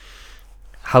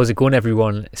How's it going,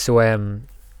 everyone? So I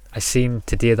seen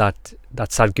today that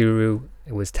Sadhguru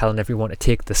was telling everyone to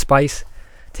take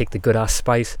the good ass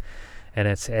spice, and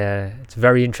it's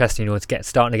very interesting. It's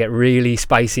starting to get really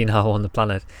spicy now on the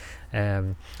planet.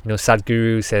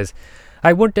 Sadhguru says,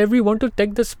 "I want everyone to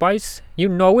take the spice.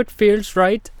 It feels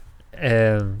right."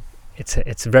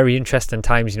 It's very interesting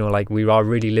times. Like we are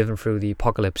really living through the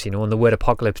apocalypse. And the word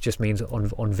apocalypse just means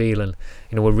unveiling.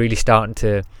 We're really starting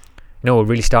to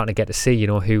get to see,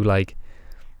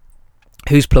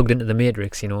 who's plugged into the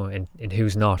matrix, and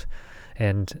who's not.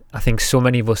 And I think so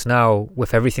many of us now,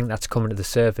 with everything that's coming to the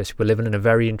surface, we're living in a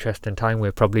very interesting time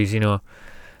where probably,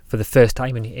 for the first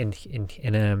time in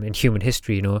human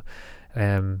history,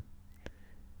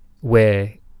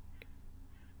 where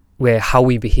how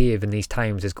we behave in these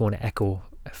times is going to echo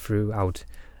throughout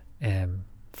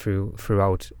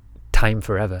time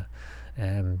forever.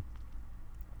 And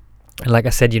like I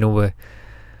said, we're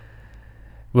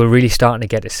really starting to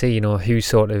get to see,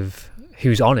 who's on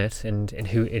it and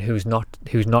who's not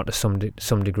to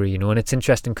some degree, and it's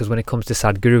interesting because when it comes to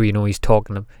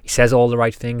Sadhguru, he says all the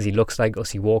right things, he looks like us,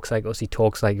 he walks like us, he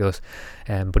talks like us,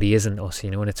 but he isn't us,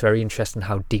 and it's very interesting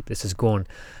how deep this is going.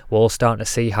 We're all starting to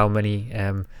see how many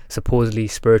supposedly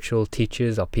spiritual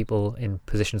teachers or people in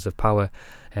positions of power,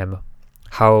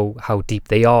 how deep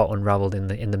they are unraveled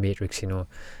in the matrix,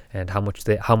 and how much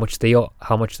they are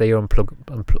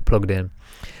unplugged in.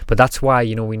 But that's why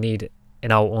we need,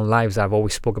 in our own lives, I've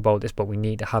always spoke about this, but we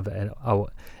need to have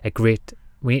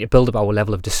we need to build up our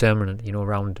level of discernment,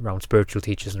 around spiritual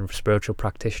teachers and spiritual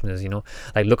practitioners.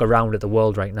 Like look around at the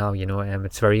world right now.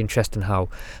 It's very interesting how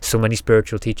so many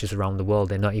spiritual teachers around the world,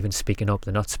 they're not even speaking up.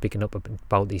 They're not speaking up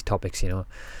about these topics. They're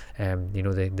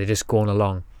just going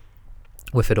along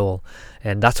with it all.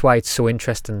 And that's why it's so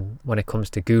interesting when it comes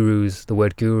to gurus, the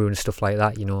word guru and stuff like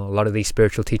that. A lot of these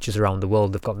spiritual teachers around the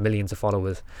world, they've got millions of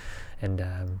followers, and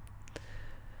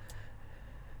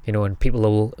and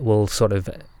people will sort of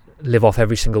live off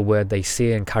every single word they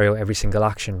say and carry out every single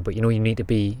action. But you need to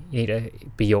be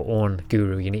your own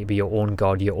guru. You need to be your own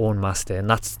God, your own master. And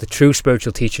that's the true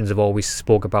spiritual teachings have always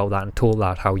spoke about that and told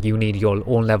that, how you need your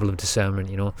own level of discernment.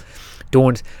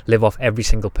 Don't live off every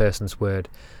single person's word,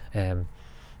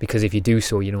 because if you do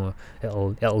so,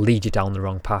 it'll lead you down the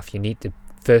wrong path. You need to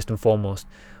first and foremost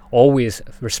always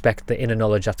respect the inner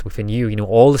knowledge that's within you.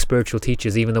 All the spiritual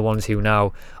teachers, even the ones who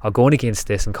now are going against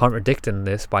this and contradicting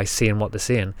this by saying what they're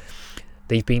saying,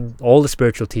 all the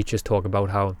spiritual teachers talk about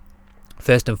how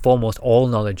first and foremost all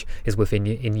knowledge is within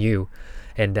you,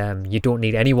 and you don't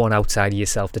need anyone outside of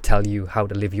yourself to tell you how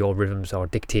to live your rhythms or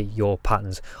dictate your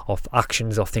patterns of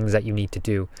actions or things that you need to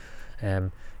do.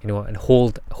 And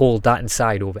hold that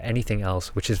inside over anything else,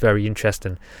 which is very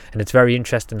interesting. And it's very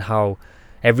interesting how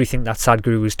everything that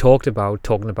Sadhguru was talking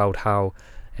about how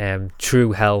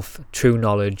true health, true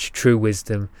knowledge, true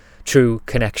wisdom, true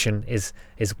connection is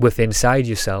within inside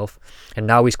yourself. And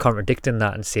now he's contradicting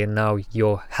that and saying now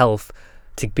your health,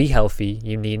 to be healthy,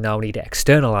 you need to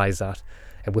externalize that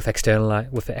with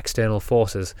external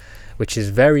forces, which is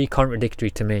very contradictory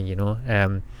to me,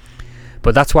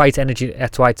 but that's why it's energy.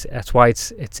 That's why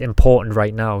it's important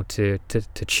right now to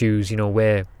choose,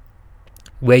 where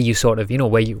you sort of,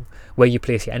 where you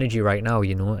place your energy right now,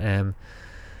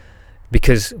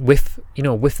 because with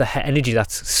the energy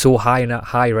that's so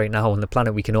high right now on the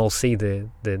planet, we can all see the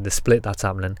split that's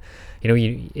happening.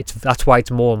 That's why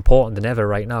it's more important than ever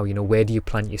right now. Where do you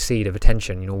plant your seed of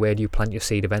attention? Where do you plant your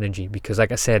seed of energy? Because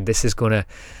like I said, this is gonna,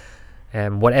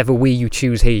 whatever way you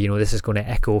choose here, this is going to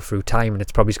echo through time, and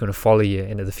it's probably going to follow you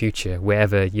into the future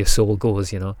wherever your soul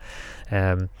goes.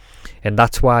 And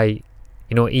that's why,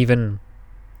 even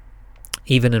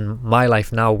in my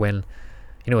life now, when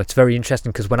it's very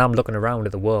interesting, because when I'm looking around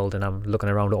at the world and I'm looking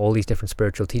around at all these different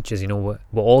spiritual teachers, we're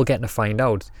all getting to find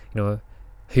out,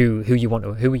 who you want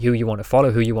to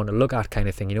follow, who you want to look at, kind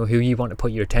of thing, who you want to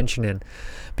put your attention in.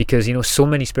 Because so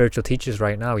many spiritual teachers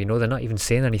right now, they're not even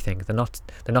saying anything, they're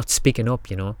not speaking up,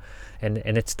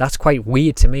 and that's quite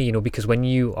weird to me, because when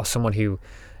you are someone who,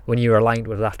 when you're aligned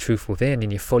with that truth within,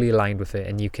 and you're fully aligned with it,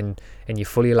 and you're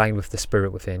fully aligned with the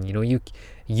spirit within, you'll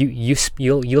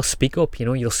speak up,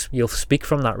 you'll speak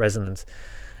from that resonance.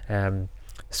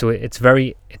 So it's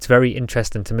very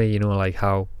interesting to me, like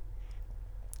how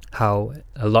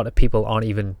a lot of people aren't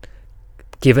even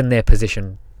given their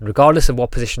position, regardless of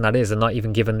what position that is. They're not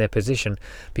even given their position,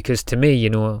 because to me,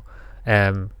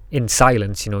 in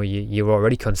silence, you're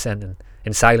already consenting.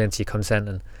 In silence, you're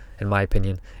consenting, in my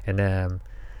opinion. And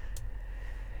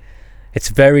it's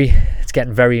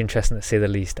getting very interesting to say the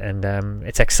least, and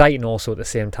it's exciting also at the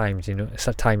same time. It's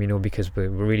that time, because we're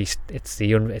really, it's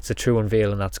the true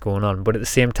unveiling that's going on. But at the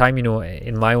same time,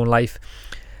 in my own life,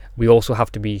 we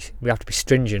have to be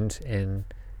stringent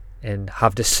and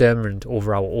have discernment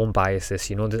over our own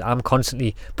biases. I'm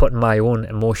constantly putting my own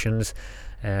emotions,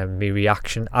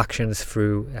 my actions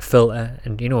through a filter,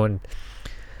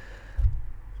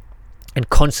 and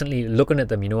constantly looking at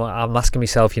them. I'm asking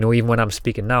myself, even when I'm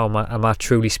speaking now, am I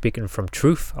truly speaking from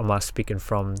truth? Am I speaking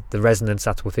from the resonance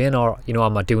that's within, or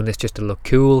am I doing this just to look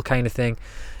cool, kind of thing?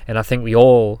 And I think we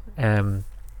all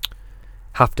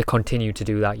have to continue to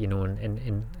do that,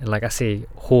 and like I say,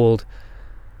 hold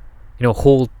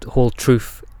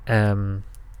truth,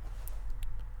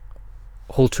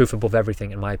 hold truth above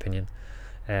everything, in my opinion.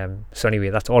 So anyway,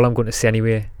 that's all I'm going to say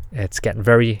anyway. It's getting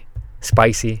very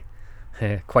spicy,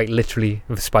 quite literally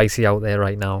spicy out there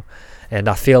right now, and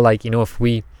I feel like,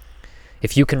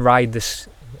 if you can ride this,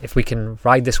 if we can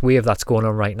ride this wave that's going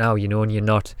on right now, and you're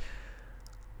not,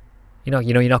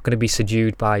 you're not going to be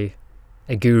subdued by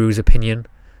a guru's opinion.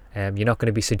 You're not going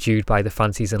to be subdued by the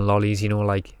fancies and lollies,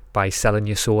 like by selling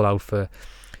your soul out for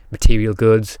material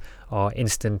goods or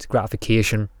instant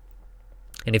gratification.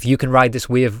 And if you can ride this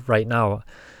wave right now,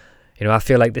 I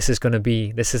feel like this is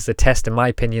the test, in my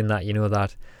opinion,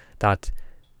 that that,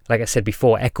 like I said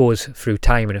before, echoes through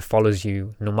time, and it follows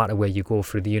you no matter where you go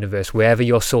through the universe. Wherever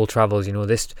your soul travels,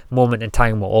 this moment in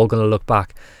time, we're all going to look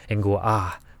back and go,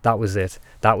 that was it.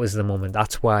 That was the moment.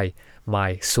 That's why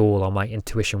my soul or my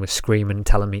intuition was screaming and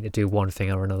telling me to do one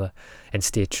thing or another and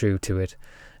stay true to it.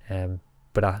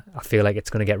 But I feel like it's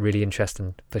going to get really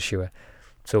interesting for sure.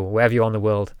 So wherever you are in the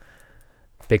world,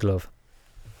 big love.